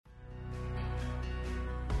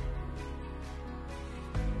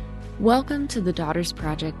Welcome to the Daughters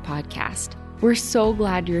Project podcast. We're so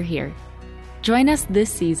glad you're here. Join us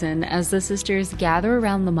this season as the sisters gather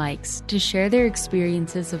around the mics to share their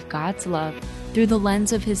experiences of God's love through the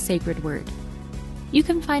lens of His sacred word. You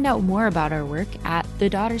can find out more about our work at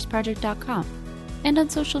thedaughtersproject.com and on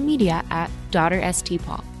social media at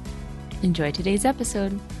DaughterSTPaul. Enjoy today's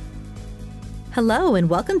episode. Hello, and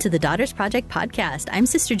welcome to the Daughters Project podcast. I'm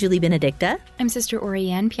Sister Julie Benedicta. I'm Sister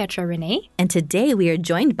Oriane Pietra Renee. And today we are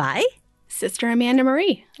joined by Sister Amanda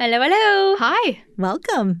Marie. Hello, hello. Hi.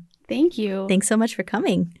 Welcome. Thank you. Thanks so much for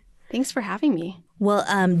coming. Thanks for having me. Well,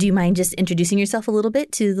 do you mind just introducing yourself a little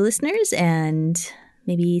bit to the listeners and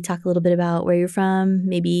maybe talk a little bit about where you're from,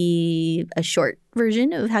 maybe a short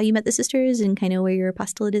version of how you met the sisters and kind of where your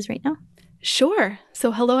apostolate is right now? Sure.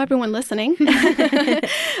 So hello, everyone listening.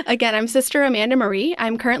 Again, I'm Sister Amanda Marie.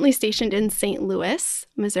 I'm currently stationed in St. Louis,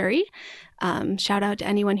 Missouri. Shout out to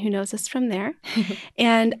anyone who knows us from there.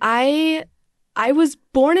 And I was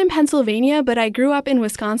born in Pennsylvania, but I grew up in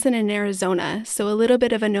Wisconsin and Arizona. So a little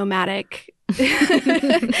bit of a nomadic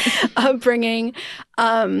upbringing,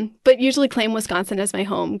 but usually claim Wisconsin as my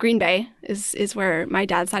home. Green Bay is where my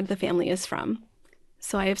dad's side of the family is from.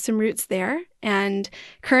 So I have some roots there. And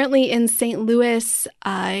currently in St. Louis,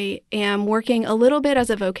 I am working a little bit as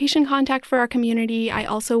a vocation contact for our community. I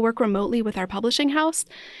also work remotely with our publishing house,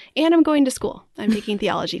 and I'm going to school. I'm taking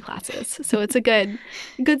theology classes. So it's a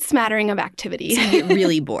good smattering of activity. So you get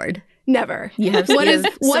really bored. Never. You have so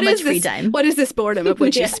much free time. What is this boredom of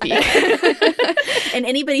which you speak? And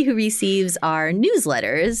anybody who receives our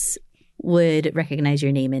newsletters would recognize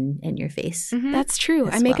your name and your face. Mm-hmm. That's true.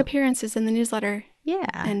 I make appearances in the newsletter. Yeah.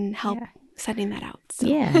 And help setting that out. So.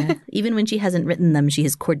 Yeah. Even when she hasn't written them, she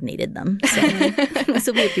has coordinated them.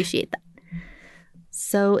 So we appreciate that.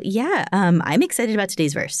 So I'm excited about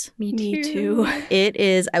today's verse. Me too. It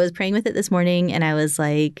is. I was praying with it this morning and I was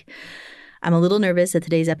like, I'm a little nervous that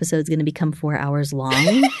today's episode is going to become 4 hours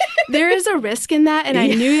long. There is a risk in that, and I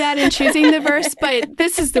knew that in choosing the verse, but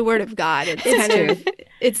this is the Word of God.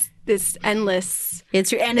 It's this endless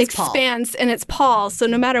expanse, and it's Paul, so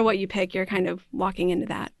no matter what you pick, you're kind of walking into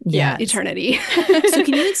that eternity. So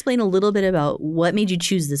can you explain a little bit about what made you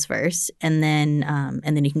choose this verse, and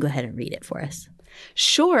then you can go ahead and read it for us?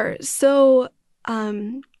 Sure. So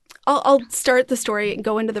I'll start the story,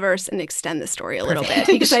 go into the verse, and extend the story a little bit.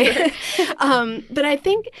 Because but I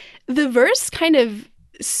think the verse kind of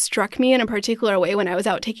struck me in a particular way when I was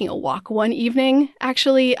out taking a walk one evening,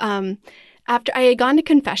 actually. After I had gone to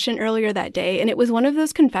confession earlier that day, and it was one of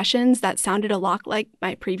those confessions that sounded a lot like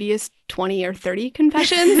my previous 20 or 30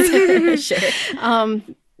 confessions. Sure.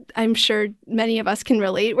 I'm sure many of us can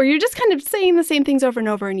relate, where you're just kind of saying the same things over and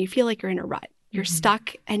over, and you feel like you're in a rut. You're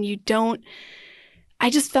stuck, and you don't. I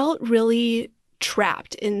just felt really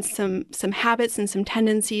trapped in some habits and some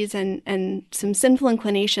tendencies and some sinful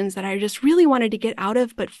inclinations that I just really wanted to get out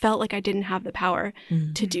of, but felt like I didn't have the power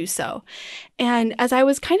to do so. And as I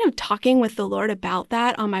was kind of talking with the Lord about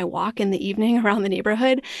that on my walk in the evening around the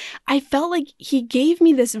neighborhood, I felt like He gave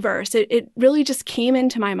me this verse. It really just came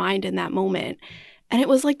into my mind in that moment. And it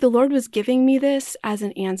was like the Lord was giving me this as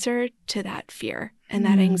an answer to that fear and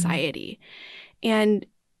that anxiety. And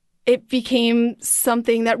it became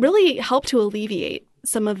something that really helped to alleviate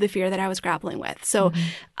some of the fear that I was grappling with. So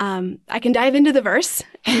I can dive into the verse,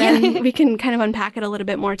 and then we can kind of unpack it a little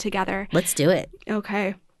bit more together. Let's do it.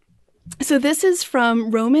 Okay. So this is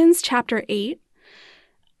from Romans chapter 8,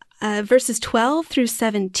 verses 12 through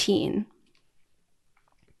 17.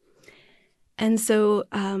 And so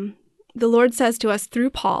the Lord says to us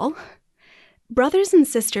through Paul, "Brothers and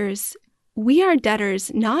sisters, we are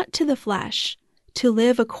debtors not to the flesh, to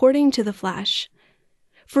live according to the flesh.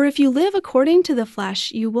 For if you live according to the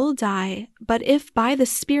flesh, you will die. But if by the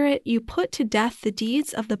Spirit you put to death the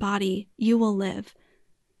deeds of the body, you will live.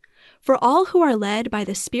 For all who are led by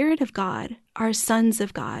the Spirit of God are sons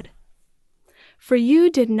of God. For you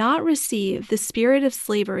did not receive the spirit of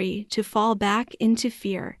slavery to fall back into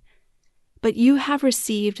fear, but you have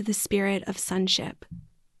received the spirit of sonship.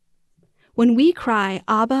 When we cry,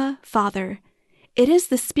 Abba, Father, it is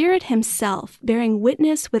the Spirit Himself bearing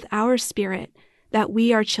witness with our spirit that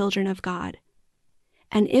we are children of God.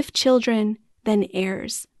 And if children, then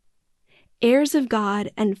heirs, heirs of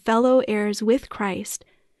God and fellow heirs with Christ,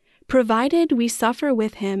 provided we suffer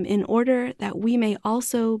with Him in order that we may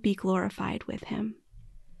also be glorified with Him."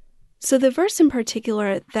 So the verse in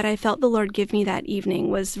particular that I felt the Lord give me that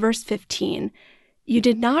evening was verse 15. You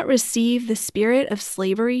did not receive the spirit of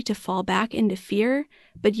slavery to fall back into fear,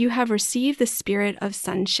 but you have received the spirit of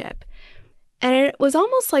sonship. And it was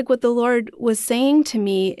almost like what the Lord was saying to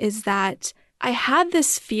me is that I had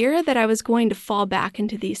this fear that I was going to fall back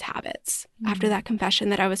into these habits after that confession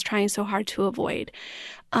that I was trying so hard to avoid.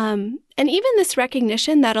 And even this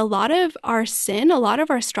recognition that a lot of our sin, a lot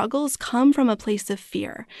of our struggles come from a place of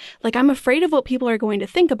fear. Like, I'm afraid of what people are going to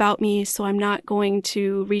think about me, so I'm not going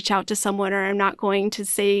to reach out to someone, or I'm not going to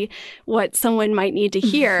say what someone might need to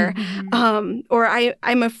hear. Or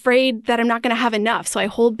I'm afraid that I'm not going to have enough, so I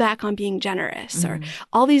hold back on being generous, or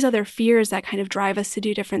all these other fears that kind of drive us to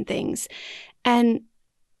do different things. And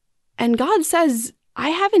God says, I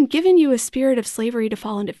haven't given you a spirit of slavery to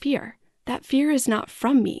fall into fear. That fear is not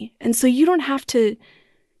from me. And so you don't have to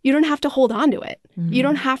hold on to it. You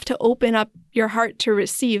don't have to open up your heart to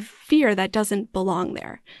receive fear that doesn't belong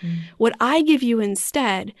there. What I give you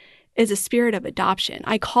instead is a spirit of adoption.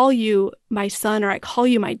 I call you my son, or I call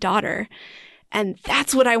you my daughter. And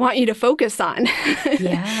that's what I want you to focus on,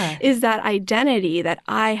 is that identity that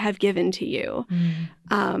I have given to you.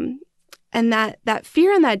 And that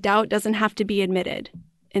fear and that doubt doesn't have to be admitted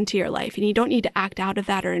into your life. And you don't need to act out of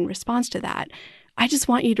that or in response to that. I just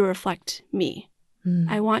want you to reflect me.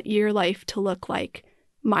 I want your life to look like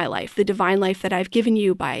my life, the divine life that I've given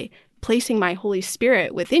you by placing my Holy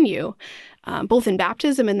Spirit within you, both in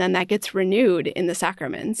baptism, and then that gets renewed in the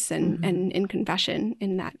sacraments and in confession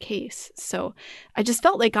in that case. So I just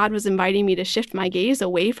felt like God was inviting me to shift my gaze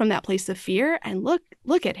away from that place of fear and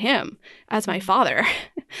look at him as my Father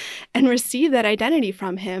and receive that identity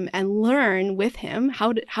from him and learn with him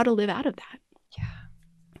how to live out of that. Yeah.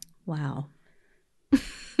 Wow.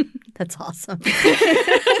 That's awesome.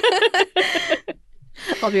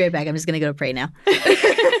 I'll be right back. I'm just going to go pray now.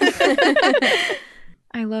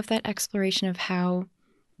 I love that exploration of how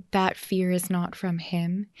that fear is not from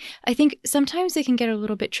him. I think sometimes it can get a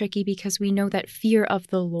little bit tricky because we know that fear of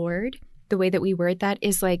the Lord, the way that we word that,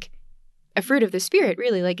 is like a fruit of the Spirit,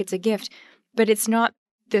 really, like it's a gift, but it's not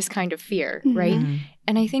this kind of fear, right?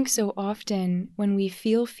 And I think so often when we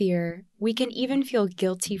feel fear, we can even feel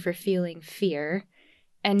guilty for feeling fear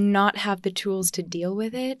and not have the tools to deal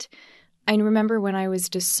with it. I remember when I was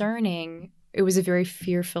discerning, it was a very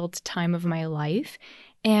fear-filled time of my life.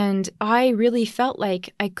 And I really felt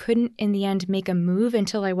like I couldn't, in the end, make a move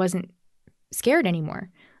until I wasn't scared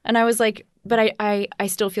anymore. And I was like, but I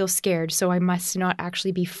still feel scared, so I must not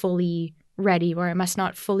actually be fully ready, or I must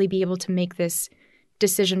not fully be able to make this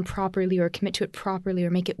decision properly or commit to it properly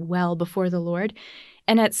or make it well before the Lord.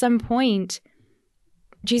 And at some point,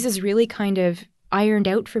 Jesus really kind of ironed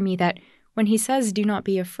out for me that when he says, do not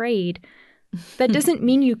be afraid, that doesn't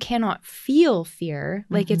mean you cannot feel fear,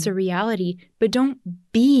 like it's a reality, but don't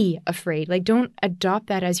be afraid. Like, don't adopt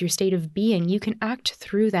that as your state of being. You can act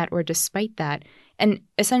through that or despite that and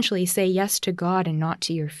essentially say yes to God and not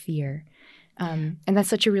to your fear. And that's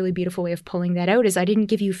such a really beautiful way of pulling that out, is I didn't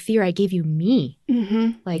give you fear, I gave you me.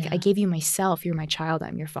 I gave you myself. You're my child,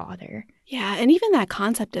 I'm your father. Yeah, and even that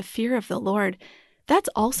concept of fear of the Lord, that's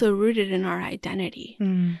also rooted in our identity.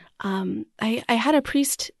 I had a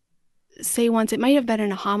priest say once, it might have been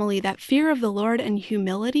in a homily, that fear of the Lord and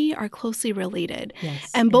humility are closely related.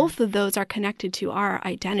 And both of those are connected to our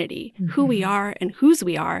identity, who we are and whose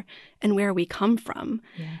we are and where we come from.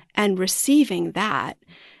 And receiving that,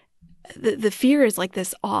 the fear is like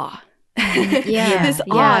this awe. This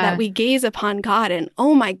awe that we gaze upon God and,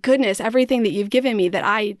 oh my goodness, everything that you've given me that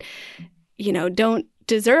I, don't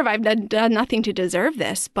deserve. I've done nothing to deserve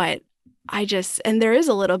this, but and there is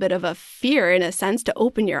a little bit of a fear, in a sense, to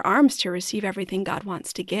open your arms to receive everything God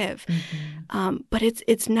wants to give. But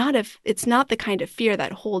it's not the kind of fear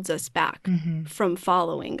that holds us back from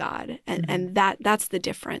following God, and that's the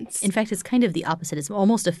difference. In fact, it's kind of the opposite. It's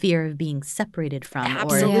almost a fear of being separated from,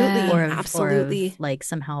 absolutely, or like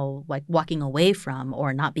somehow like walking away from,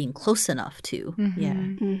 or not being close enough to.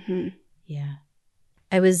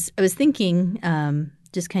 I was thinking.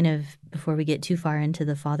 Just kind of before we get too far into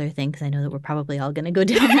the Father thing, because I know that we're probably all going to go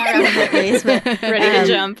down that rabbit race, but ready to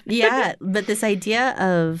jump. But this idea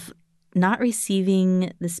of not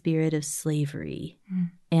receiving the spirit of slavery.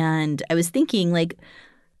 And I was thinking, like,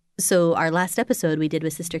 so our last episode we did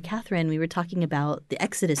with Sister Catherine, we were talking about the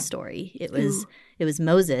Exodus story. It was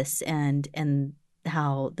Moses and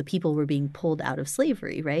how the people were being pulled out of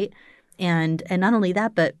slavery, right? And not only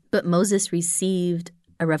that, but Moses received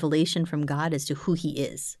a revelation from God as to who he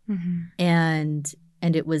is. And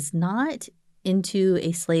it was not into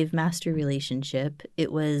a slave-master relationship.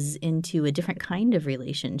 It was into a different kind of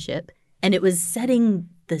relationship. And it was setting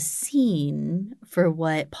the scene for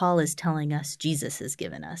what Paul is telling us Jesus has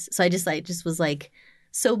given us. So I just was like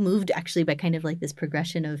so moved actually by kind of like this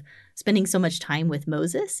progression of spending so much time with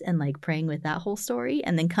Moses and like praying with that whole story,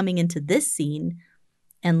 and then coming into this scene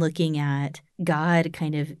and looking at God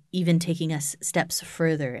kind of even taking us steps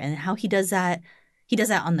further and how he does that. He does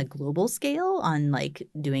that on the global scale, on like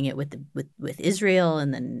doing it with Israel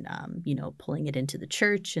and then, pulling it into the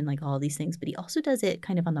church and like all these things. But he also does it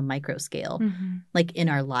kind of on the micro scale, like in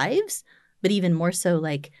our lives, but even more so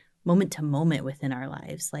like moment to moment within our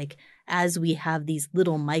lives. Like as we have these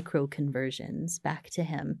little micro conversions back to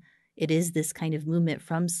him, it is this kind of movement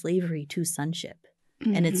from slavery to sonship.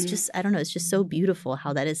 Mm-hmm. And it's just, I don't know, it's just so beautiful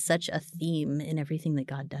how that is such a theme in everything that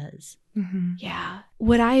God does. Mm-hmm. Yeah.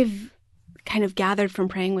 What I've kind of gathered from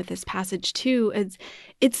praying with this passage too is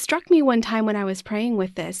it struck me one time when I was praying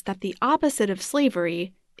with this that the opposite of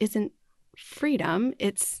slavery isn't freedom,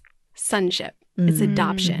 it's sonship. It's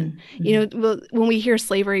adoption. Mm-hmm. When we hear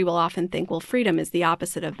slavery, we'll often think, well, freedom is the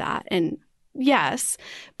opposite of that. And yes,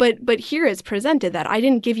 but here it's presented that I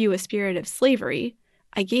didn't give you a spirit of slavery.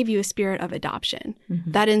 I gave you a spirit of adoption. Mm-hmm.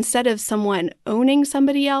 That instead of someone owning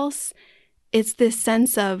somebody else, it's this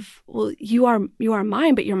sense of, well, you are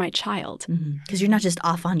mine, but you're my child. Because you're not just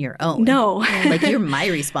off on your own. No. Like, you're my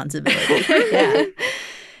responsibility.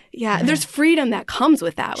 Yeah, there's freedom that comes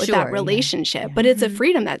with that, that relationship. Yeah. But it's a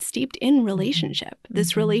freedom that's steeped in relationship,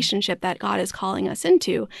 this relationship that God is calling us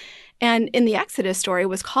into. And in the Exodus story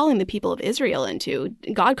was calling the people of Israel into.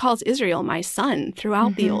 God calls Israel my son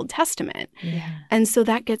throughout the Old Testament. Yeah. And so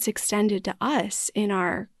that gets extended to us in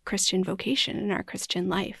our Christian vocation, in our Christian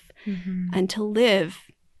life. And to live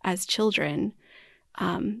as children,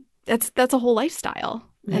 that's a whole lifestyle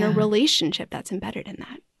and a relationship that's embedded in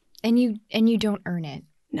that. And you don't earn it.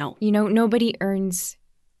 No. Nobody earns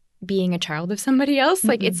being a child of somebody else.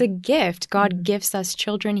 Like, it's a gift. God gifts us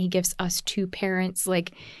children. He gives us two parents.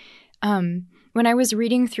 Like, when I was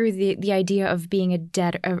reading through the idea of being a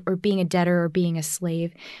debtor or being a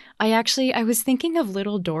slave, I was thinking of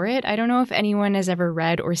Little Dorrit. I don't know if anyone has ever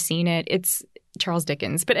read or seen it. It's Charles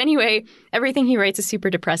Dickens. But anyway, everything he writes is super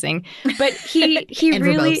depressing. But he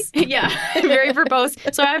really verbose. Very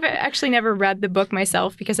verbose. So I've actually never read the book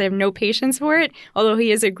myself because I have no patience for it. Although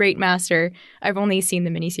he is a great master, I've only seen the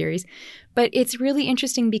miniseries. But it's really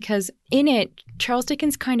interesting because in it, Charles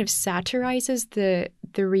Dickens kind of satirizes the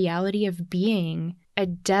reality of being a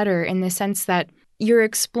debtor in the sense that you're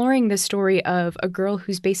exploring the story of a girl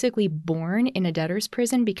who's basically born in a debtor's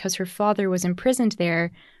prison because her father was imprisoned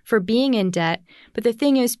there for being in debt. But the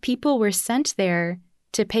thing is, people were sent there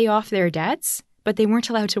to pay off their debts, but they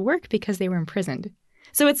weren't allowed to work because they were imprisoned.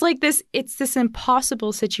 So it's like this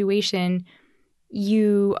impossible situation.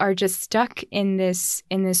 You are just stuck in this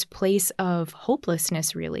place of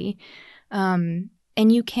hopelessness, really. And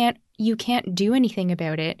you can't do anything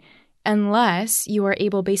about it unless you are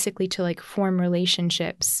able basically to like form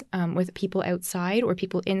relationships with people outside or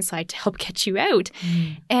people inside to help get you out.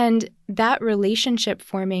 And that relationship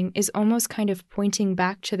forming is almost kind of pointing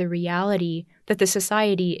back to the reality that the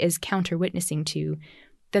society is counter-witnessing to,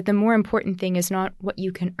 that the more important thing is not what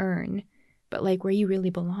you can earn, but like where you really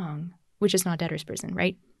belong, which is not debtor's prison,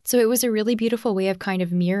 right? So it was a really beautiful way of kind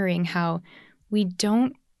of mirroring how we're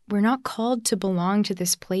not called to belong to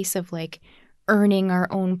this place of like earning our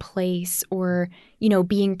own place or,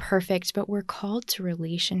 being perfect, but we're called to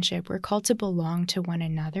relationship. We're called to belong to one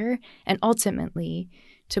another and ultimately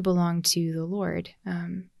to belong to the Lord,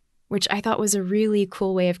 which I thought was a really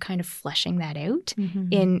cool way of kind of fleshing that out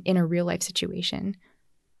in a real life situation.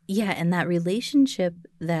 Yeah, and that relationship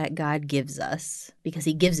that God gives us, because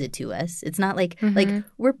he gives it to us, it's not like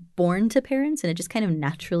we're born to parents and it just kind of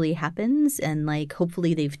naturally happens, and like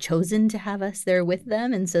hopefully they've chosen to have us there with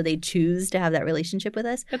them, and so they choose to have that relationship with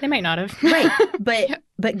us. But they might not have. Right.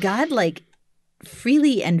 But God like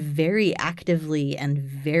freely and very actively and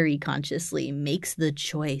very consciously makes the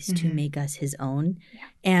choice to make us his own. Yeah.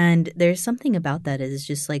 And there's something about that is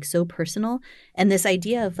just like so personal. And this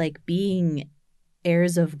idea of like being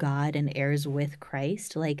heirs of God and heirs with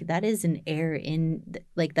Christ, like that is an heir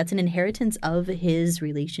that's an inheritance of his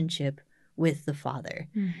relationship with the Father.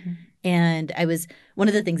 And one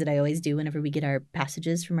of the things that I always do whenever we get our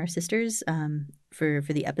passages from our sisters for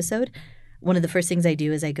the episode, one of the first things I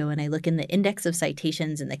do is I go and I look in the index of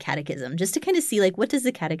citations in the catechism just to kind of see like what does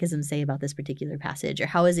the catechism say about this particular passage, or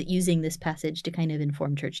how is it using this passage to kind of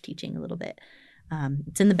inform church teaching a little bit.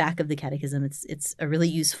 It's in the back of the catechism. It's a really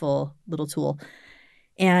useful little tool.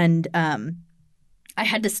 And I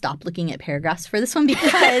had to stop looking at paragraphs for this one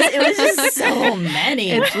because it was just so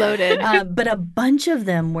many. It's loaded. But a bunch of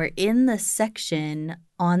them were in the section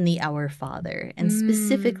on the Our Father, and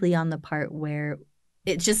specifically on the part where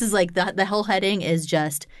It just is like the whole heading is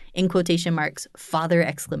just in quotation marks, Father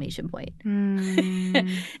exclamation point. And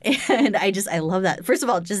I love that. First of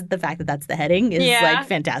all, just the fact that that's the heading is like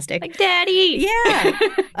fantastic. Like Daddy.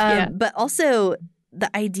 Yeah. But also the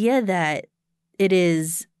idea that it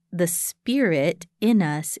is the Spirit in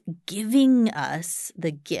us giving us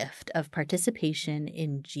the gift of participation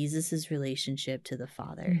in Jesus's relationship to the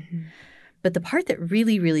Father. Mm-hmm. But the part that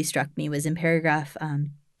really, really struck me was in paragraph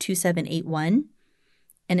 2781.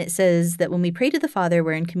 And it says that when we pray to the Father,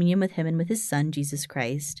 we're in communion with him and with his Son, Jesus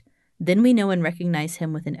Christ. Then we know and recognize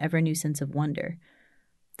him with an ever new sense of wonder.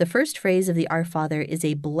 The first phrase of the Our Father is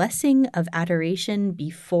a blessing of adoration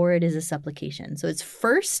before it is a supplication. So it's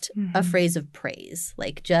first a phrase of praise,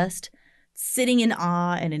 like just sitting in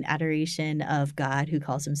awe and in adoration of God who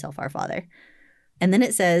calls himself our Father. And then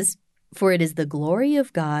it says, for it is the glory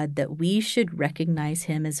of God that we should recognize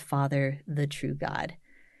him as Father, the true God.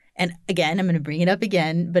 And again, I'm going to bring it up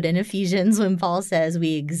again, but in Ephesians, when Paul says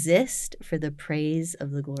we exist for the praise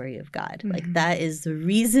of the glory of God, like that is the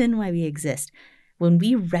reason why we exist. When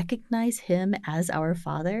we recognize him as our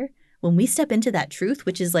Father, when we step into that truth,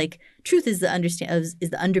 which is like truth is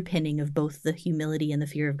the underpinning of both the humility and the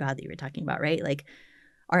fear of God that you were talking about, right? Like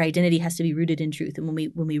our identity has to be rooted in truth. And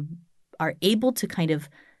when we are able to kind of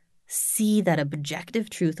see that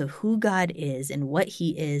objective truth of who God is and what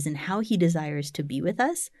he is and how he desires to be with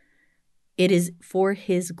us, it is for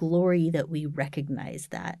his glory that we recognize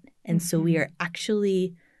that. And so we are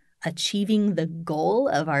actually achieving the goal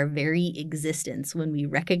of our very existence when we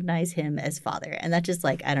recognize him as Father. And that just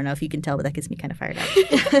like, I don't know if you can tell, but that gets me kind of fired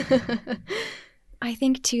up. I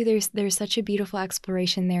think too, there's such a beautiful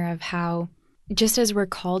exploration there of how just as we're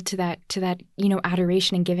called to that,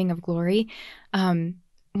 adoration and giving of glory,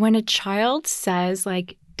 when a child says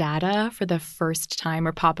like Dada for the first time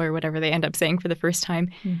or Papa or whatever they end up saying for the first time,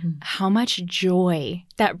 how much joy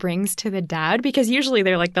that brings to the dad, because usually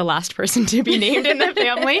they're like the last person to be named in the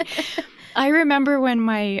family. I remember when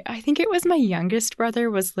I think it was my youngest brother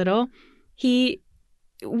was little, we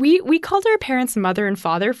called our parents mother and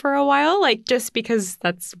father for a while, like just because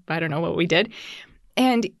that's, I don't know what we did.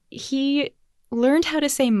 And he learned how to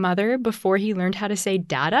say mother before he learned how to say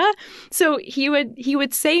dada. So he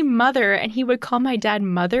would say mother and he would call my dad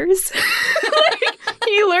mothers.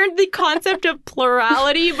 He learned the concept of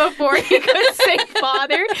plurality before he could say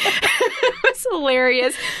father. It was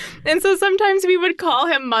hilarious. And so sometimes we would call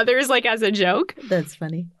him mothers like as a joke. That's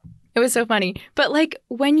funny. It was so funny. But like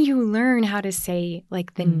when you learn how to say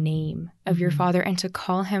like the name of your father and to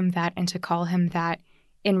call him that and to call him that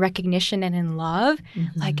in recognition and in love,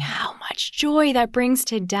 like how much joy that brings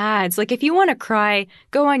to dads. Like if you want to cry,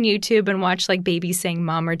 go on YouTube and watch like babies saying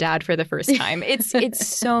mom or dad for the first time. It's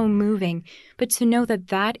so moving. But to know that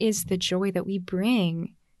that is the joy that we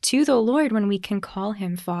bring to the Lord when we can call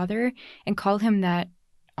him Father and call him that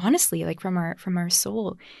honestly, like from our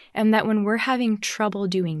soul. And that when we're having trouble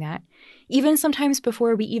doing that, even sometimes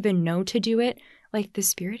before we even know to do it, like the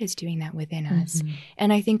Spirit is doing that within us.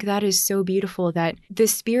 And I think that is so beautiful that the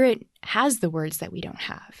Spirit has the words that we don't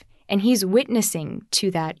have. And he's witnessing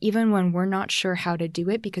to that even when we're not sure how to do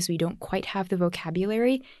it because we don't quite have the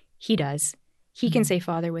vocabulary. He does. He can say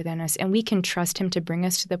Father within us, and we can trust him to bring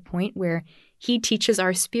us to the point where he teaches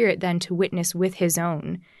our spirit then to witness with his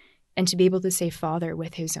own, and to be able to say Father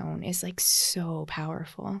with his own is like so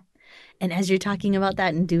powerful. And as you're talking about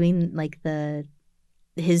that and doing like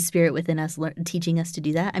his Spirit within us, teaching us to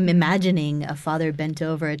do that, I'm imagining a father bent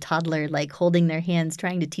over a toddler, like holding their hands,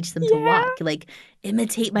 trying to teach them to walk, like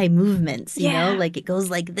imitate my movements, you know, like it goes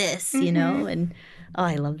like this, you know, and oh,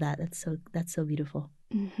 I love that. That's so beautiful.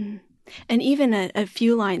 And even a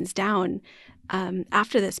few lines down,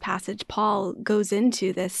 after this passage, Paul goes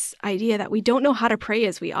into this idea that we don't know how to pray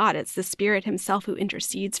as we ought. It's the Spirit himself who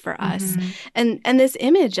intercedes for us. And this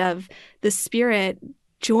image of the Spirit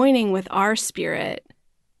joining with our spirit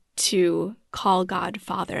to call God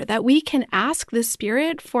Father, that we can ask the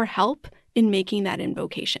Spirit for help in making that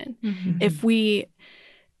invocation. If we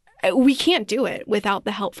can't do it without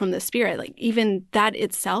the help from the Spirit. Like even that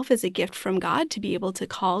itself is a gift from God to be able to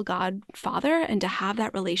call God Father and to have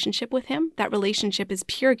that relationship with him. That relationship is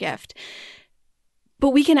pure gift. But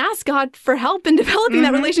we can ask God for help in developing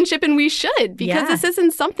that relationship, and we should, because this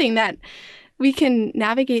isn't something that we can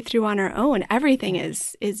navigate through on our own. Everything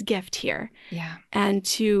is gift here. Yeah. And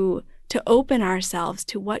to open ourselves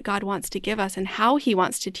to what God wants to give us and how he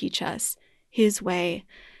wants to teach us his way,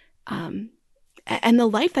 and the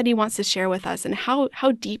life that he wants to share with us, and how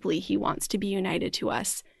deeply he wants to be united to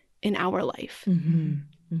us in our life.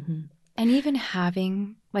 And even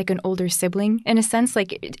having like an older sibling, in a sense,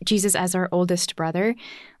 like Jesus as our oldest brother,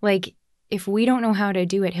 like if we don't know how to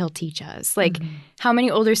do it, he'll teach us. Like, how many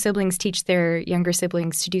older siblings teach their younger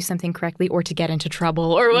siblings to do something correctly or to get into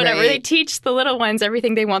trouble or whatever? Right. They teach the little ones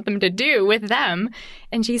everything they want them to do with them.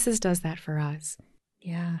 And Jesus does that for us.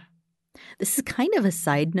 Yeah. This is kind of a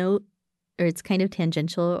side note, or it's kind of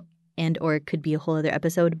tangential, and or it could be a whole other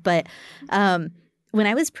episode. But when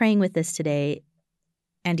I was praying with this today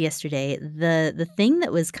and yesterday, the thing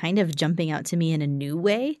that was kind of jumping out to me in a new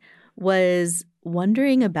way was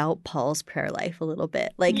wondering about Paul's prayer life a little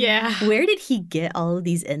bit. Like, where did he get all of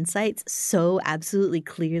these insights so absolutely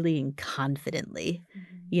clearly and confidently?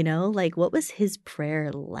 You know, like, what was his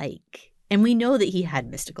prayer like? And we know that he had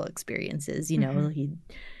mystical experiences. You know, he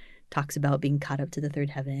talks about being caught up to the third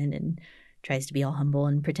heaven and tries to be all humble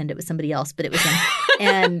and pretend it was somebody else, but it was him.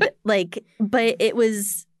 And like, but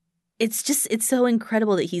it's so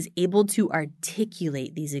incredible that he's able to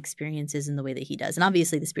articulate these experiences in the way that he does. And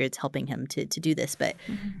obviously the Spirit's helping him to do this. But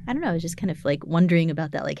I don't know, I was just kind of like wondering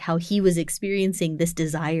about that, like how he was experiencing this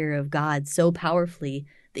desire of God so powerfully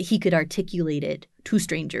that he could articulate it to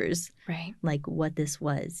strangers. Right. Like what this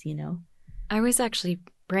was, you know? I was actually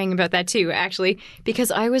praying about that too, actually, because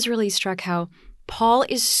I was really struck how Paul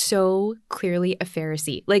is so clearly a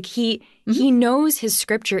Pharisee. Like he knows his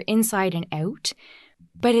scripture inside and out,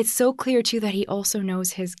 but it's so clear too that he also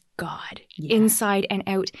knows his God inside and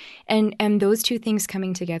out. And those two things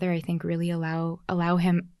coming together, I think, really allow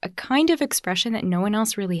him a kind of expression that no one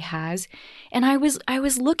else really has. And I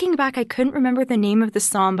was looking back, I couldn't remember the name of the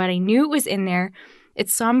psalm, but I knew it was in there.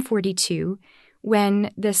 It's Psalm 42.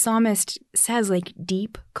 When the psalmist says, like,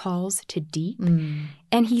 deep calls to deep.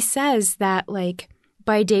 And he says that, like,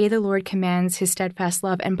 by day the Lord commands his steadfast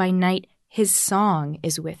love, and by night his song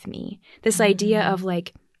is with me. This idea of,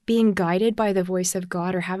 like, being guided by the voice of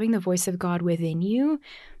God or having the voice of God within you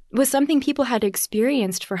was something people had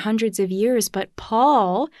experienced for hundreds of years. But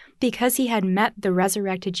Paul, because he had met the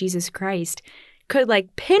resurrected Jesus Christ, could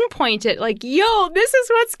like pinpoint it, like, yo, this is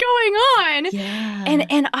what's going on. Yeah.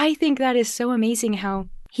 And I think that is so amazing how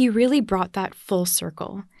he really brought that full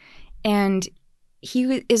circle. And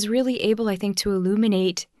he is really able, I think, to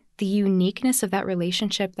illuminate the uniqueness of that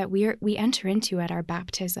relationship that we enter into at our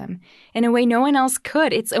baptism in a way no one else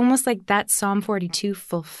could. It's almost like that Psalm 42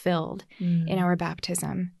 fulfilled in our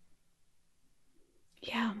baptism.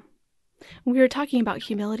 Yeah. We were talking about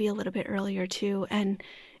humility a little bit earlier too, and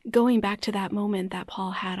going back to that moment that Paul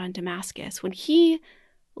had on Damascus when he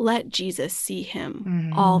let Jesus see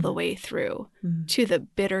him all the way through to the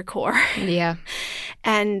bitter core. Yeah.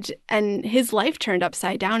 And his life turned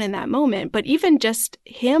upside down in that moment. But even just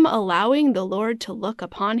him allowing the Lord to look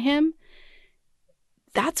upon him,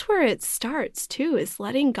 that's where it starts too, is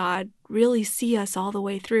letting God really see us all the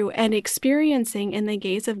way through and experiencing in the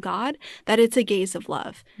gaze of God that it's a gaze of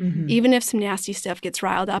love. Even if some nasty stuff gets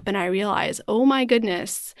riled up and I realize, oh my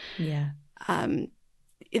goodness,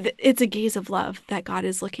 it's a gaze of love that God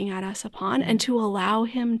is looking at us upon, and to allow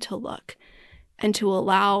him to look and to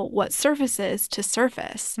allow what surfaces to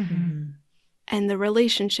surface. And the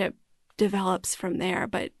relationship develops from there.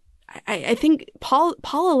 But I think Paul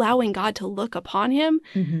allowing God to look upon him,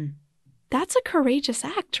 that's a courageous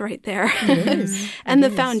act right there. It is. And the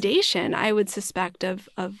foundation, I would suspect, of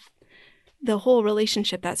the whole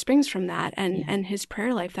relationship that springs from that, and his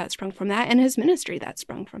prayer life that sprung from that, and his ministry that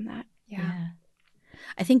sprung from that. Yeah.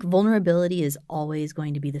 I think vulnerability is always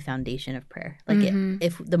going to be the foundation of prayer. Like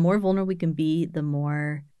if the more vulnerable we can be,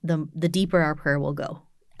 the deeper our prayer will go.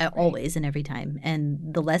 Always and every time. And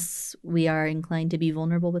the less we are inclined to be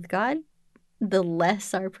vulnerable with God, the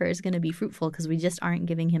less our prayer is going to be fruitful, because we just aren't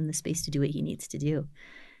giving him the space to do what he needs to do.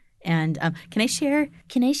 And can I share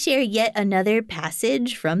yet another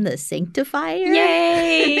passage from the Sanctifier?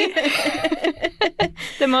 Yay!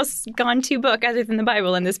 The most gone to book other than the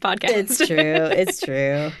Bible in this podcast. It's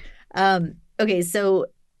true. Okay, so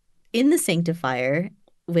in the Sanctifier,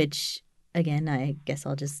 which again, I guess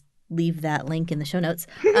I'll just leave that link in the show notes.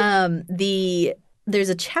 There's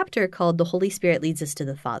a chapter called "The Holy Spirit Leads Us to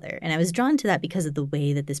the Father," and I was drawn to that because of the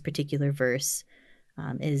way that this particular verse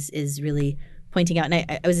is really pointing out. And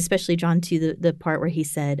I was especially drawn to the part where he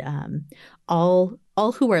said, "All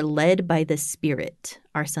who are led by the Spirit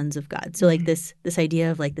are sons of God." So like this idea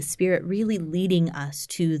of like the Spirit really leading us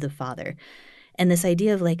to the Father. And this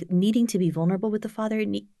idea of like needing to be vulnerable with the Father.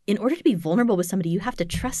 In order to be vulnerable with somebody, you have to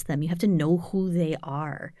trust them. You have to know who they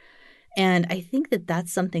are. And I think that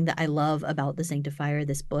that's something that I love about the Sanctifier,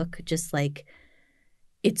 this book. Just like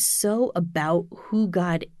it's so about who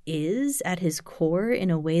God is at his core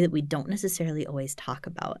in a way that we don't necessarily always talk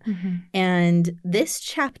about. And this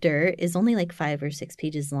chapter is only like 5 or 6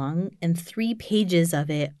 pages long, and 3 pages of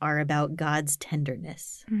it are about God's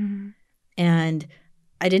tenderness. And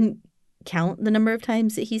I didn't count the number of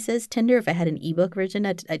times that he says tender. If I had an ebook version,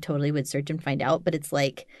 I totally would search and find out, but it's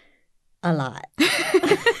like a lot.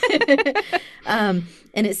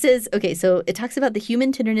 And it says, okay, so it talks about the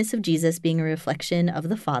human tenderness of Jesus being a reflection of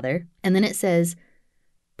the Father. And then it says,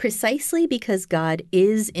 precisely because God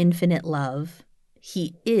is infinite love,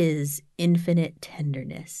 he is infinite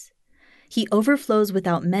tenderness. He overflows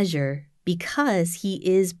without measure because he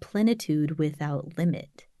is plenitude without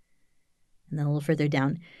limit. And then a little further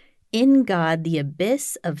down, in God, the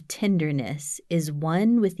abyss of tenderness is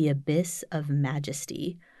one with the abyss of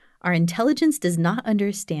majesty. Our intelligence does not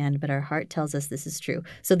understand, but our heart tells us this is true.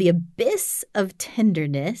 So the abyss of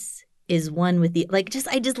tenderness is one with the,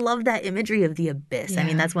 I just love that imagery of the abyss. Yeah. I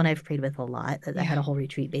mean, that's one I've prayed with a lot. I had a whole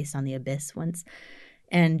retreat based on the abyss once.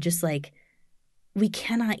 And just we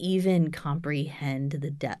cannot even comprehend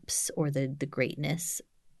the depths or the greatness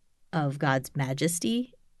of God's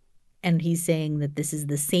majesty. And he's saying that this is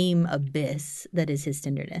the same abyss that is his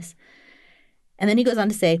tenderness. And then he goes on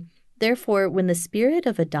to say, therefore, when the spirit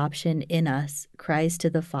of adoption in us cries to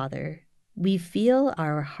the Father, we feel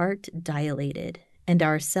our heart dilated and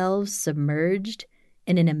ourselves submerged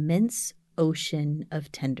in an immense ocean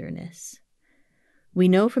of tenderness. We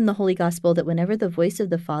know from the Holy Gospel that whenever the voice of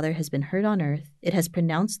the Father has been heard on earth, it has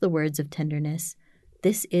pronounced the words of tenderness,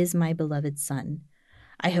 "This is my beloved Son.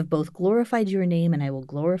 I have both glorified your name and I will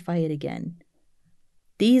glorify it again."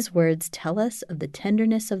 These words tell us of the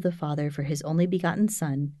tenderness of the Father for his only begotten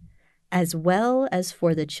Son, as well as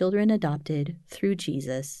for the children adopted through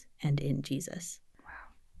Jesus and in Jesus.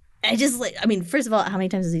 First of all, how many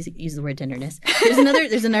times does he use the word tenderness?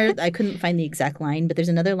 There's another, I couldn't find the exact line, but there's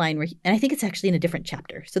another line where, and I think it's actually in a different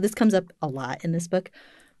chapter. So this comes up a lot in this book.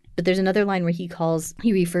 But there's another line where he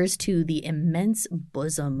refers to the immense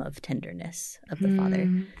bosom of tenderness of the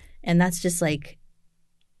Father. And that's just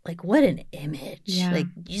what an image. Yeah. You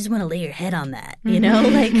just want to lay your head on that,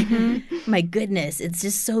 my goodness, it's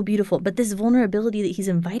just so beautiful. But this vulnerability that he's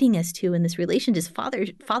inviting us to in this relationship,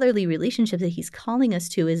 this fatherly relationship that he's calling us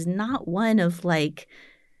to, is not one of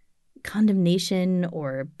condemnation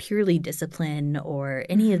or purely discipline or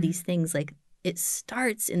any of these things. It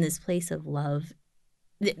starts in this place of love,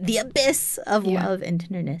 the abyss of love and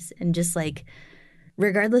tenderness, and just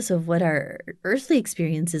regardless of what our earthly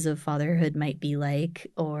experiences of fatherhood might be like,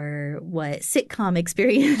 or what sitcom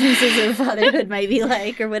experiences of fatherhood might be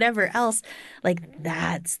like, or whatever else,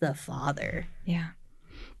 that's the Father. Yeah.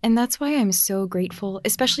 And that's why I'm so grateful,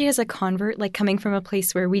 especially as a convert, coming from a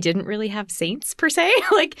place where we didn't really have saints per se,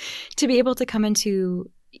 to be able to come into,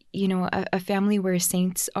 a family where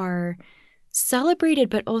saints are celebrated,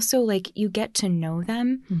 but also you get to know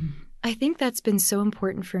them. Mm-hmm. I think that's been so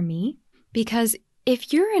important for me, because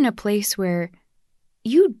if you're in a place where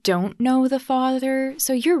you don't know the Father,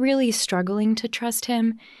 so you're really struggling to trust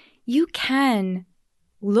him, you can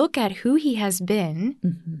look at who he has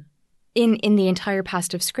been in the entire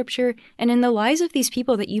past of Scripture and in the lives of these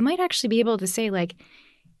people that you might actually be able to say,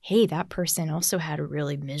 hey, that person also had a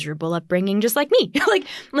really miserable upbringing just like me.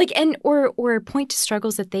 or point to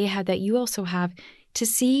struggles that they had that you also have, to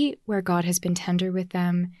see where God has been tender with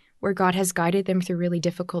them, where God has guided them through really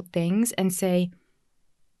difficult things, and say,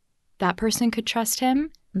 that person could trust him.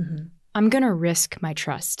 Mm-hmm. I'm going to risk my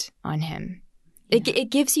trust on him. Yeah. It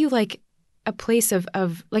gives you a place of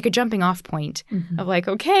a jumping off point of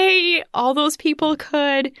okay, all those people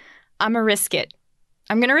could, I'm going to risk it.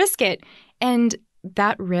 I'm going to risk it. And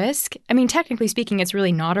that risk, technically speaking, it's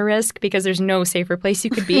really not a risk, because there's no safer place you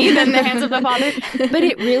could be than the hands of the Father. But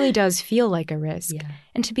it really does feel like a risk. Yeah.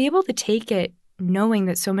 And to be able to take it, knowing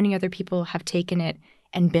that so many other people have taken it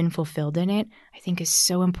and been fulfilled in it, I think is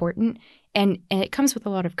so important. And it comes with a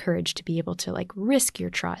lot of courage to be able to risk your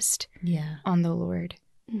trust on the Lord.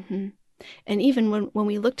 Mm-hmm. And even when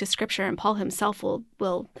we look to Scripture, and Paul himself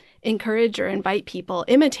will encourage or invite people,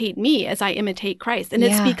 imitate me as I imitate Christ. And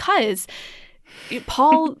it's because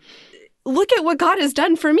Paul, look at what God has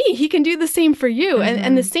done for me. He can do the same for you. Mm-hmm.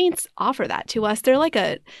 And the saints offer that to us. They're like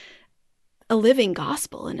a living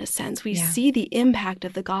gospel in a sense. We see the impact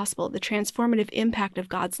of the gospel, the transformative impact of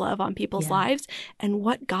God's love on people's lives, and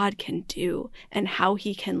what God can do and how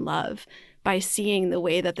he can love by seeing the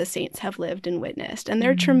way that the saints have lived and witnessed. And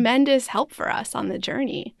they're tremendous help for us on the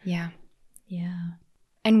journey. Yeah. Yeah.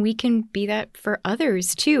 And we can be that for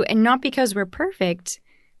others too. And not because we're perfect,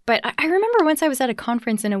 but I remember once I was at a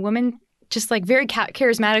conference and a woman just very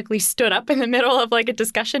charismatically stood up in the middle of a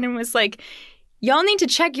discussion and was like, y'all need to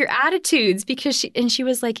check your attitudes, because she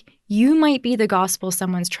was like, you might be the gospel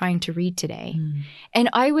someone's trying to read today. And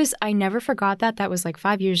I never forgot that. That was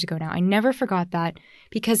 5 years ago now. I never forgot that,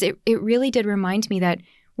 because it really did remind me that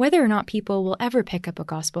whether or not people will ever pick up a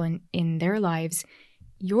gospel in their lives,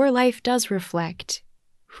 your life does reflect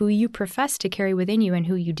who you profess to carry within you and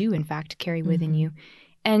who you do, in fact, carry within you.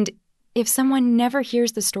 And if someone never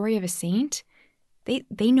hears the story of a saint,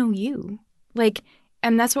 they know you. Like,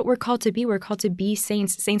 and that's what we're called to be. We're called to be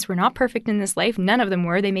saints. Saints were not perfect in this life. None of them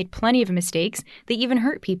were. They made plenty of mistakes. They even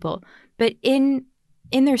hurt people. But in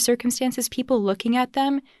their circumstances, people looking at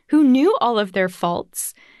them who knew all of their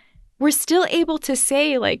faults were still able to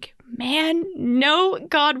say, like, man, no,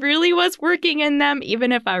 God really was working in them,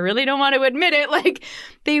 even if I really don't want to admit it. Like,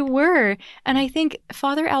 they were. And I think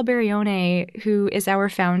Father Alberione, who is our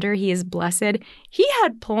founder, he is blessed, he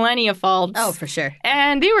had plenty of faults. Oh, for sure.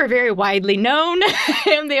 And they were very widely known,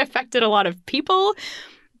 and they affected a lot of people.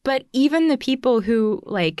 But even the people who,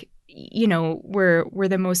 like, you know, were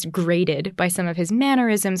the most grated by some of his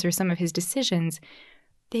mannerisms or some of his decisions,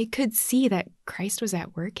 they could see that Christ was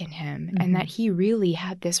at work in him and that he really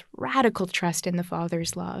had this radical trust in the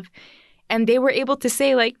Father's love. And they were able to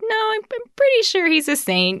say, like, no, I'm pretty sure he's a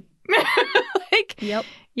saint. Like, Yep.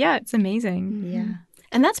 Yeah, it's amazing. Yeah.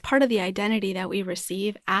 And that's part of the identity that we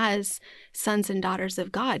receive as sons and daughters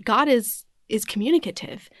of God. God is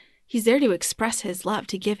communicative. He's there to express his love,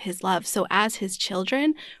 to give his love. So as his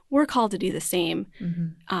children, we're called to do the same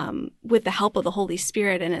with the help of the Holy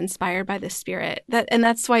Spirit and inspired by the Spirit.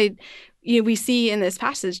 That's why we see in this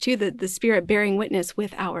passage, too, that the Spirit bearing witness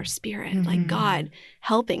with our spirit, like God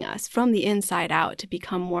helping us from the inside out to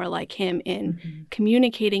become more like him in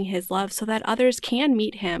communicating his love so that others can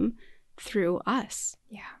meet him through us.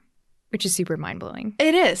 Yeah. Which is super mind-blowing.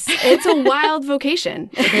 It is. It's a wild vocation.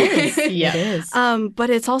 It is. Yeah. It is. But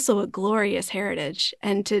it's also a glorious heritage.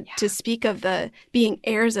 And to speak of the being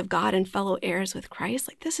heirs of God and fellow heirs with Christ,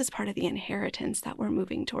 like this is part of the inheritance that we're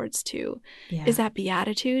moving towards too. Yeah. Is that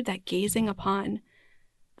beatitude, that gazing upon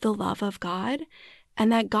the love of God,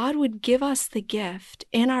 and that God would give us the gift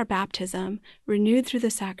in our baptism, renewed through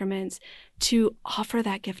the sacraments, to offer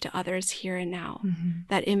that gift to others here and now.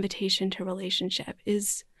 That invitation to relationship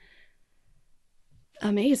is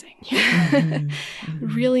amazing.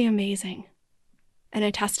 Really amazing. And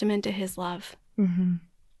a testament to his love.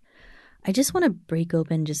 I just want to break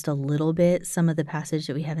open just a little bit some of the passage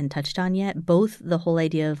that we haven't touched on yet, both the whole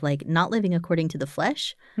idea of like not living according to the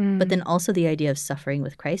flesh, but then also the idea of suffering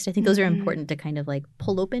with Christ. I think those are important to kind of like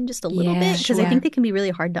pull open just a little bit because I think they can be really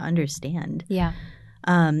hard to understand. Yeah.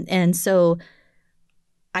 And so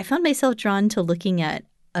I found myself drawn to looking at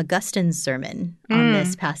Augustine's sermon on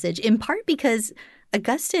this passage, in part because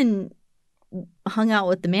Augustine hung out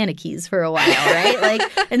with the Manichees for a while, right?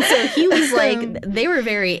 Like, and so he was like, they were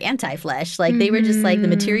very anti-flesh. Like, they were just like, the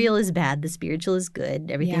material is bad, the spiritual is good,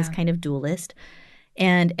 everything's kind of dualist.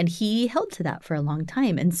 And he held to that for a long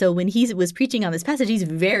time. And so when he was preaching on this passage, he's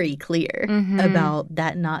very clear about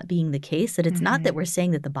that not being the case, that it's not that we're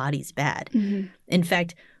saying that the body's bad. In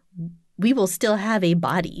fact, we will still have a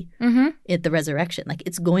body at the resurrection. Like,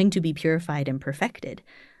 it's going to be purified and perfected.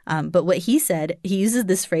 But what he said, he uses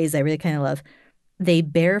this phrase I really kind of love. They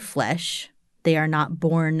bear flesh. They are not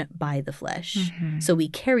born by the flesh. So we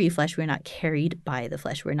carry flesh. We're not carried by the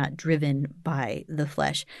flesh. We're not driven by the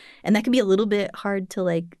flesh. And that can be a little bit hard to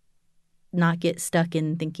like not get stuck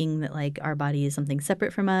in thinking that like our body is something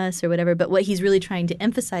separate from us or whatever. But what he's really trying to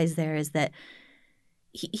emphasize there is that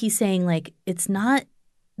he's saying like it's not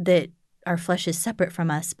that our flesh is separate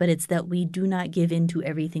from us, but it's that we do not give in to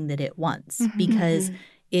everything that it wants because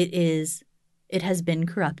it has been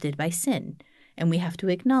corrupted by sin, and we have to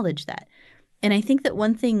acknowledge that. And I think that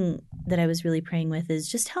one thing that I was really praying with is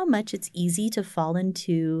just how much it's easy to fall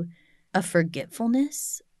into a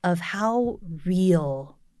forgetfulness of how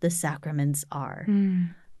real the sacraments are,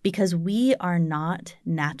 because we are not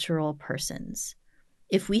natural persons.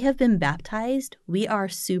 If we have been baptized, we are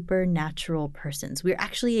supernatural persons. We're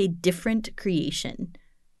actually a different creation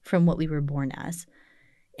from what we were born as.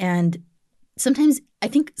 And I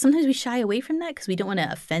think sometimes we shy away from that because we don't want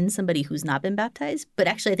to offend somebody who's not been baptized. But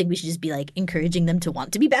actually, I think we should just be like encouraging them to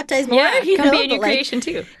want to be baptized more. Yeah, come be a new creation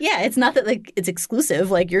too. Yeah, it's not that like it's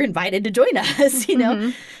exclusive. Like you're invited to join us, you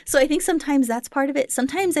know. So I think sometimes that's part of it.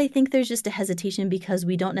 Sometimes I think there's just a hesitation because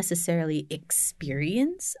we don't necessarily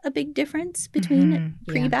experience a big difference between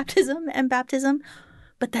pre-baptism and baptism.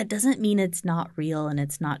 But that doesn't mean it's not real and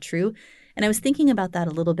it's not true. And I was thinking about that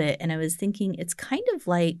a little bit, and I was thinking it's kind of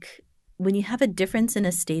like when you have a difference in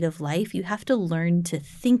a state of life, you have to learn to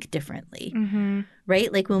think differently,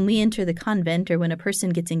 right? Like when we enter the convent or when a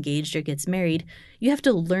person gets engaged or gets married, you have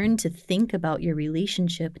to learn to think about your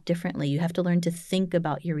relationship differently. You have to learn to think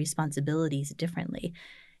about your responsibilities differently.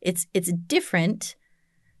 It's different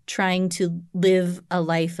trying to live a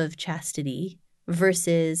life of chastity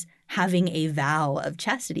versus having a vow of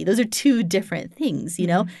chastity. Those are two different things, you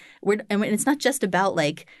know? And it's not just about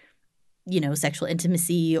like, you know, sexual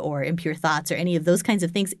intimacy or impure thoughts or any of those kinds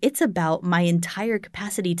of things. It's about my entire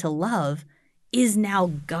capacity to love is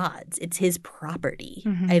now God's. It's his property.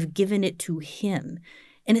 I've given it to him.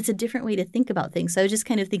 And it's a different way to think about things. So I was just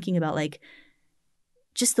kind of thinking about like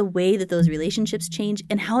just the way that those relationships change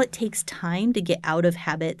and how it takes time to get out of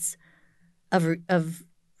habits of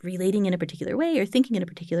relating in a particular way or thinking in a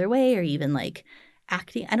particular way or even like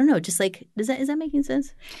acting. I don't know. Just like, is that making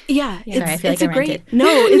sense? Yeah. Sorry, I feel like I ranted.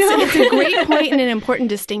 It's a great point and an important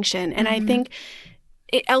distinction. And I think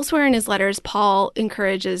elsewhere in his letters, Paul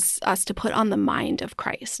encourages us to put on the mind of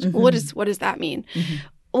Christ. What does that mean?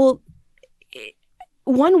 Well,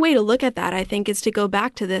 one way to look at that, I think, is to go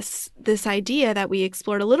back to this idea that we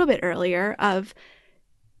explored a little bit earlier of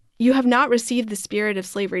you have not received the spirit of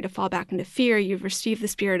slavery to fall back into fear. You've received the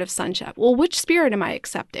spirit of sonship. Well, which spirit am I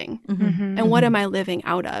accepting? And what am I living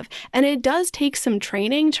out of? And it does take some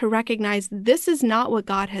training to recognize this is not what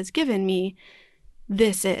God has given me.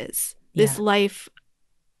 This is this life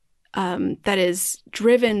that is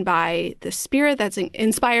driven by the Spirit, that's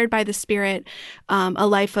inspired by the Spirit, a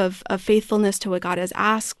life of faithfulness to what God has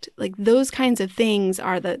asked. Like those kinds of things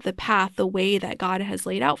are the path, the way that God has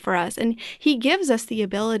laid out for us. And he gives us the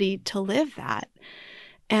ability to live that.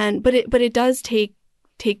 But it does take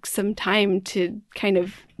some time to kind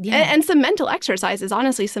of, and some mental exercises,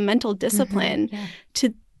 honestly, some mental discipline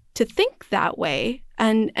to think that way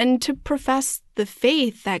and to profess the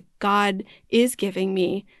faith that God is giving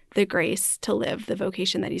me the grace to live the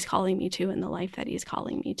vocation that he's calling me to and the life that he's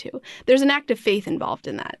calling me to. There's an act of faith involved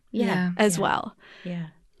in that as well. Yeah.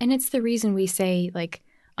 And it's the reason we say, like,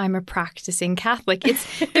 I'm a practicing Catholic.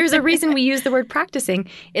 There's a reason we use the word practicing.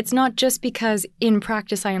 It's not just because in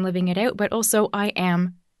practice I am living it out, but also I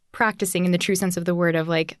am practicing in the true sense of the word of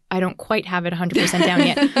like, I don't quite have it 100% down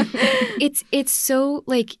yet. It's so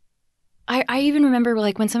like, I even remember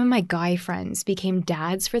like when some of my guy friends became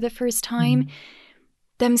dads for the first time,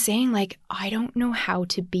 them saying like, I don't know how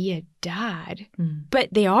to be a dad, but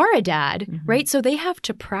they are a dad, right? So they have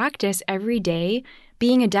to practice every day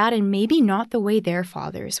being a dad and maybe not the way their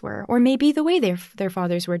fathers were, or maybe the way their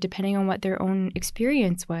fathers were, depending on what their own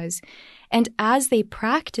experience was. And as they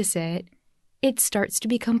practice it, it starts to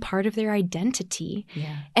become part of their identity.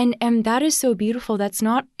 Yeah. And that is so beautiful. It's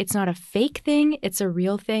not a fake thing. It's a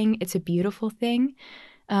real thing. It's a beautiful thing.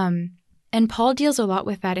 And Paul deals a lot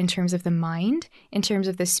with that in terms of the mind, in terms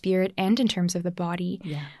of the spirit, and in terms of the body.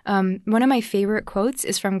 Yeah. One of my favorite quotes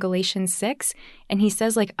is from Galatians 6, and he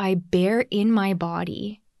says, like, I bear in my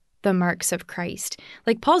body the marks of Christ.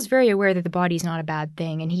 Like, Paul's very aware that the body's not a bad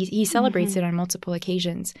thing, and he celebrates it on multiple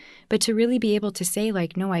occasions. But to really be able to say,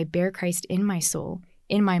 like, no, I bear Christ in my soul,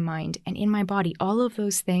 in my mind, and in my body, all of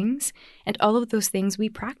those things, and all of those things we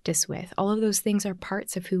practice with, all of those things are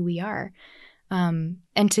parts of who we are.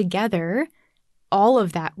 And together, all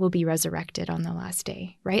of that will be resurrected on the last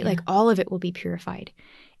day, right? Yeah. Like all of it will be purified.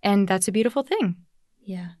 And that's a beautiful thing.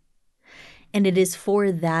 Yeah. And it is for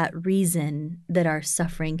that reason that our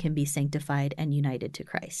suffering can be sanctified and united to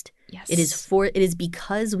Christ. Yes. It is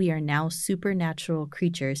because we are now supernatural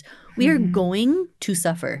creatures. We are going to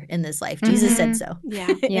suffer in this life. Jesus said so. Yeah.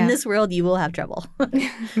 In this world, you will have trouble. But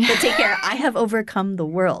take care. I have overcome the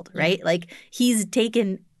world, right? Like he's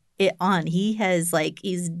taken it on. He has like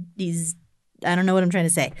he's I don't know what I'm trying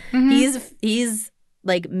to say. He's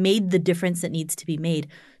like made the difference that needs to be made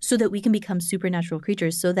so that we can become supernatural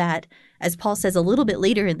creatures, so that, as Paul says a little bit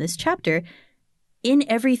later in this chapter, in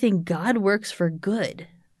everything God works for good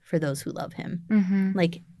for those who love him.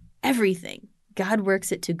 Like everything, God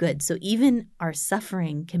works it to good. So even our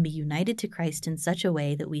suffering can be united to Christ in such a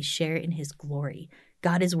way that we share in his glory.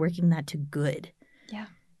 God is working that to good. Yeah.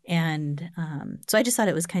 And so I just thought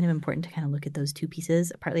it was kind of important to kind of look at those two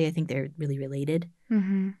pieces. Partly, I think they're really related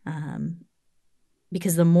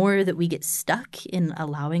because the more that we get stuck in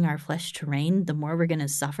allowing our flesh to reign, the more we're going to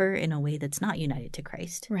suffer in a way that's not united to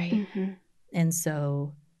Christ. Right. And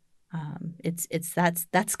so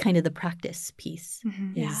that's kind of the practice piece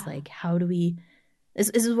is like, how do we – this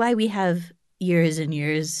is why we have years and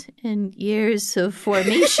years and years of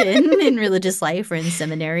formation in religious life or in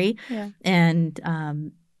seminary. Yeah. And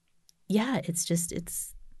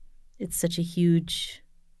it's such a huge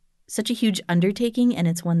undertaking, and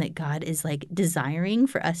it's one that God is like desiring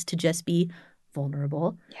for us to just be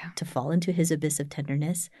vulnerable, to fall into his abyss of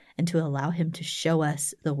tenderness, and to allow him to show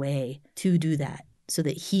us the way to do that so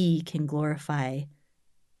that he can glorify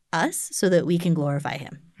us so that we can glorify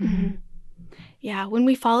him. Yeah, when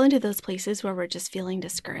we fall into those places where we're just feeling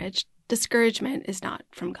discouraged, Discouragement is not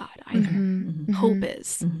from God either. Mm-hmm. Hope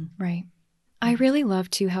is. Right. I really love,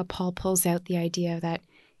 too, how Paul pulls out the idea that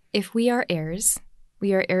if we are heirs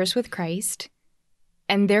with Christ,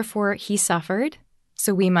 and therefore he suffered,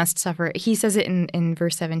 so we must suffer. He says it in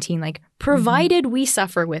verse 17, like, provided we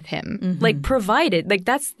suffer with him. Like, provided. Like,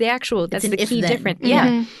 that's the key difference.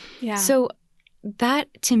 Yeah. Yeah. So that,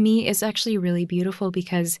 to me, is actually really beautiful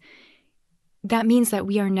because that means that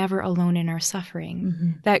we are never alone in our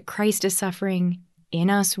suffering, that Christ is suffering in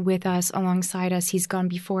us, with us, alongside us. He's gone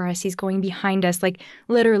before us. He's going behind us. Like,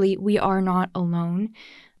 literally, we are not alone.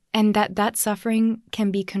 And that suffering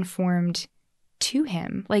can be conformed to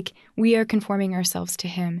him. Like, we are conforming ourselves to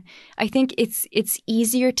him. I think it's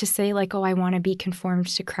easier to say, like, oh, I want to be conformed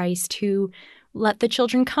to Christ who let the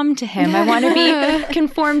children come to him. I want to be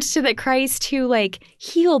conformed to the Christ who, like,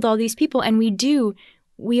 healed all these people. And we do.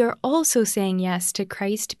 We are also saying yes to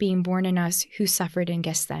Christ being born in us who suffered in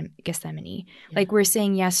Gethsemane. Yeah. Like, we're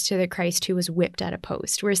saying yes to the Christ who was whipped at a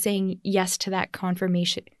post. We're saying yes to that conforming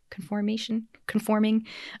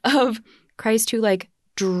of Christ who, like,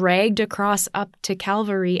 dragged a cross up to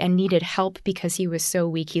Calvary and needed help because he was so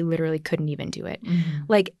weak he literally couldn't even do it.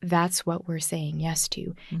 Like, that's what we're saying yes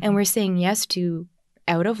to. And we're saying yes to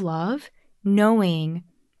out of love, knowing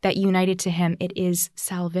that united to him, it is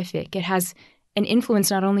salvific. It has an influence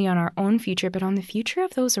not only on our own future, but on the future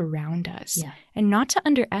of those around us. Yeah. And not to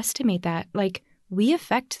underestimate that. Like, we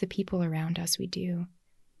affect the people around us. We do.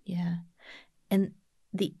 Yeah. And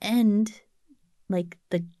the end, like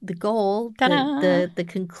the goal, the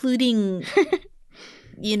concluding,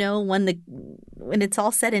 when it's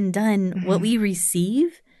all said and done, what we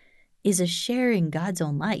receive is a share in God's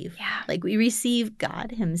own life. Yeah. Like, we receive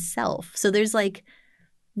God himself. So there's, like,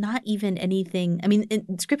 not even anything. I mean,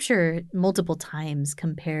 Scripture multiple times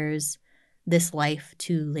compares this life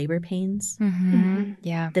to labor pains.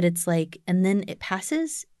 Yeah. That it's like, and then it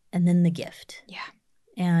passes, and then the gift. Yeah.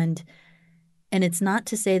 And it's not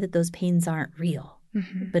to say that those pains aren't real,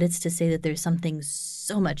 but it's to say that there's something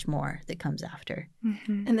so much more that comes after.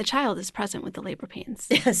 And the child is present with the labor pains.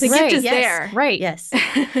 Yes. The gift is there. Right. Yes.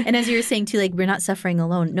 And as you were saying, too, like, we're not suffering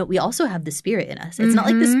alone. No, we also have the Spirit in us. It's not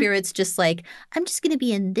like the Spirit's just like, I'm just going to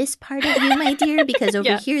be in this part of you, my dear, because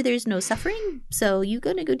over here there's no suffering. So you're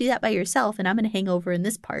going to go do that by yourself, and I'm going to hang over in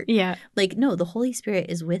this part. Yeah. Like, no, the Holy Spirit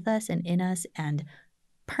is with us and in us and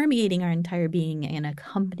permeating our entire being and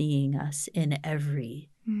accompanying us in every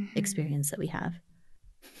experience that we have.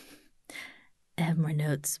 I have more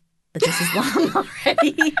notes, but this is long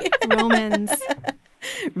already.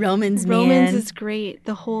 Romans is great.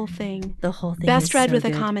 The whole thing. Best read with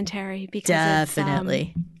a commentary because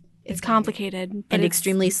definitely it's complicated and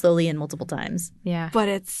extremely slowly and multiple times. Yeah, but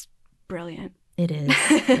it's brilliant. It is.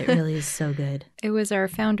 It really is so good. It was our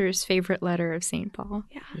founder's favorite letter of St. Paul.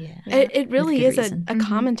 Yeah. It really is a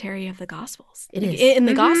commentary of the Gospels. It is. In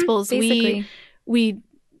the Gospels, basically, we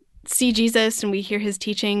see Jesus and we hear his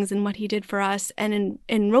teachings and what he did for us. And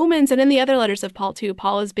in Romans and in the other letters of Paul too,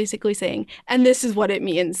 Paul is basically saying, and this is what it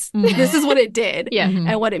means. This is what it did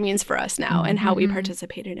and what it means for us now and how we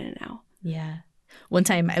participated in it now. Yeah. One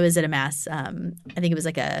time I was at a mass, I think it was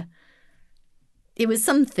it was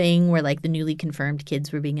something where, like, the newly confirmed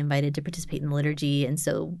kids were being invited to participate in the liturgy. And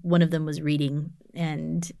so one of them was reading.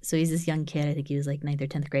 And so he's this young kid. I think he was like 9th or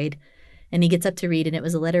 10th grade. And he gets up to read, and it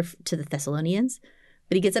was a letter to the Thessalonians.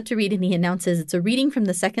 But he gets up to read, and he announces it's a reading from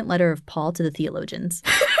the second letter of Paul to the theologians.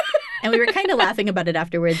 And we were kind of laughing about it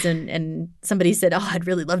afterwards. And somebody said, oh, I'd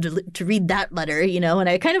really love to read that letter, And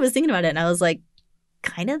I kind of was thinking about it. And I was like,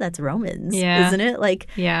 kind of that's Romans, isn't it? Like,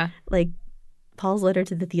 like Paul's letter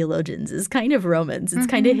to the theologians is kind of Romans. It's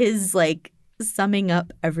kind of his, like, summing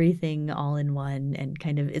up everything all in one, and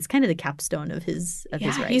it's kind of the capstone of his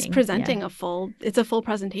writing. He's presenting it's a full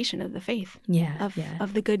presentation of the faith.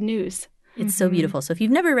 Of the good news. It's so beautiful. So if you've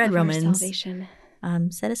never read Romans, salvation.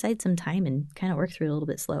 Set aside some time and kind of work through it a little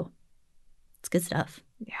bit slow. It's good stuff.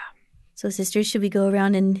 Yeah. So, sisters, should we go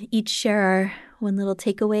around and each share our one little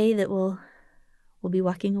takeaway that we'll be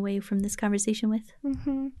walking away from this conversation with?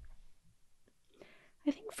 I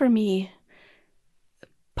think for me,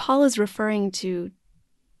 Paul is referring to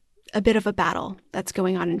a bit of a battle that's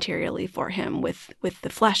going on interiorly for him with the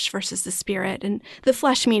flesh versus the spirit. And the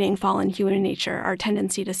flesh meaning fallen human nature, our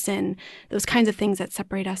tendency to sin, those kinds of things that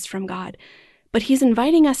separate us from God. But he's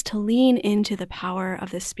inviting us to lean into the power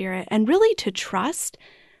of the Spirit and really to trust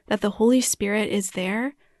that the Holy Spirit is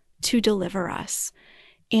there to deliver us.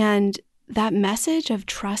 And that message of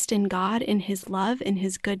trust in God, in his love, in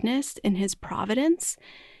his goodness, in his providence,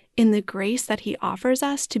 in the grace that he offers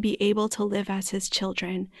us to be able to live as his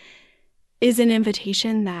children is an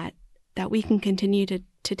invitation that we can continue to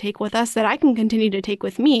to take with us, that I can continue to take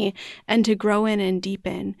with me and to grow in and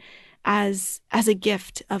deepen as a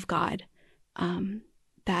gift of God,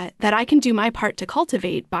 that I can do my part to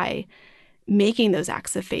cultivate by making those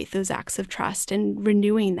acts of faith, those acts of trust, and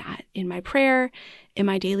renewing that in my prayer, in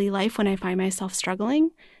my daily life when I find myself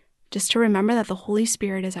struggling, just to remember that the Holy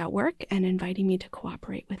Spirit is at work and inviting me to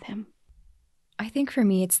cooperate with him. I think for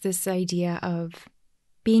me, it's this idea of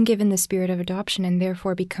being given the spirit of adoption and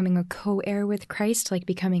therefore becoming a co-heir with Christ, like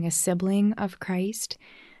becoming a sibling of Christ.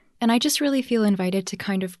 And I just really feel invited to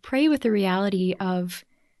kind of pray with the reality of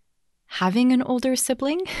having an older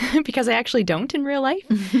sibling, because I actually don't in real life,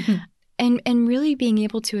 and really being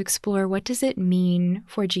able to explore, what does it mean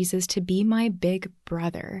for Jesus to be my big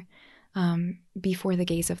brother before the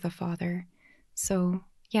gaze of the Father? So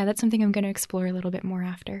yeah, that's something I'm going to explore a little bit more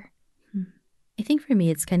after. I think for me,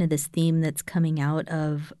 it's kind of this theme that's coming out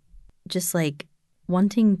of just like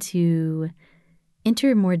wanting to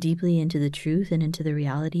enter more deeply into the truth and into the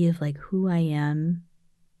reality of like who I am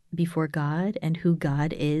before God and who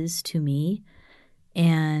God is to me,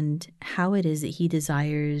 and how it is that he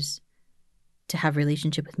desires to have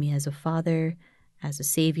relationship with me as a father, as a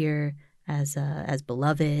savior, as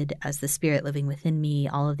beloved, as the Spirit living within me,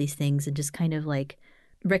 all of these things, and just kind of like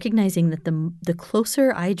recognizing that the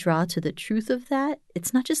closer I draw to the truth of that,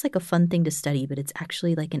 it's not just like a fun thing to study, but it's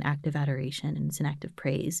actually like an act of adoration, and it's an act of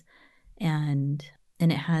praise. And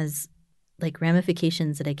it has like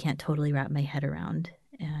ramifications that I can't totally wrap my head around.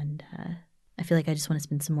 And I feel like I just want to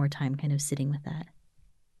spend some more time kind of sitting with that.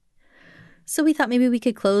 So we thought maybe we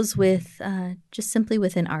could close with just simply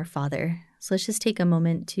within Our Father. So let's just take a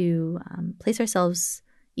moment to place ourselves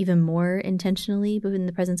even more intentionally within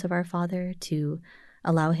the presence of our Father, to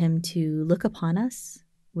allow him to look upon us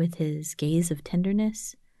with his gaze of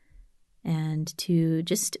tenderness, and to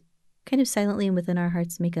just kind of silently and within our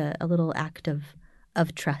hearts make a little act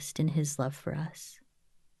of trust in his love for us.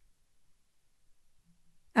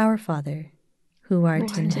 Our Father, who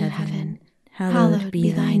art in heaven, hallowed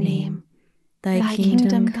be thy name. Thy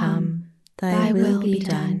kingdom come, thy will be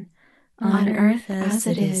done, on earth as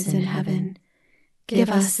it is in heaven. Give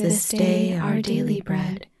us this day our daily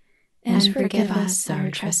bread, and forgive us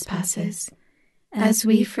our trespasses, as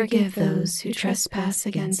we forgive those who trespass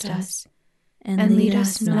against us. And lead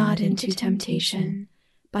us not into temptation,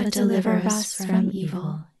 but deliver us from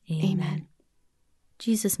evil. Amen.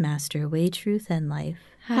 Jesus, Master, way, truth, and life,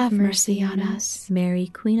 Have mercy on us. Mary,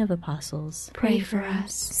 Queen of Apostles, Pray for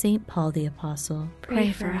us. Saint Paul the Apostle,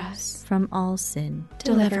 Pray for us. from all sin,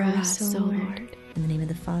 Deliver us, O Lord. in the name of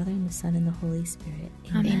the Father, and the Son, and the Holy Spirit.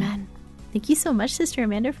 Amen. Thank you so much, Sister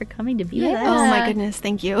Amanda, for coming to be with us. Oh my goodness,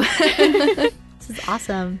 thank you. This is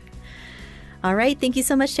awesome. All right, thank you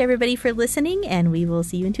so much to everybody for listening, and we will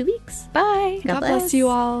see you in 2 weeks. Bye. God bless you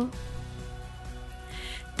all.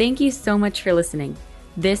 Thank you so much for listening.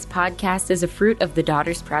 This podcast is a fruit of the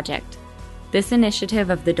Daughters Project. This initiative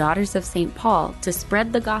of the Daughters of St. Paul to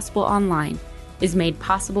spread the gospel online is made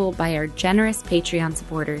possible by our generous Patreon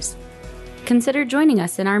supporters. Consider joining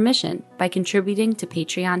us in our mission by contributing to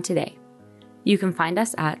Patreon today. You can find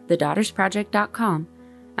us at thedaughtersproject.com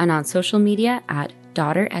and on social media at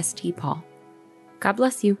DaughterSTPaul. God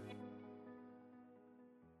bless you.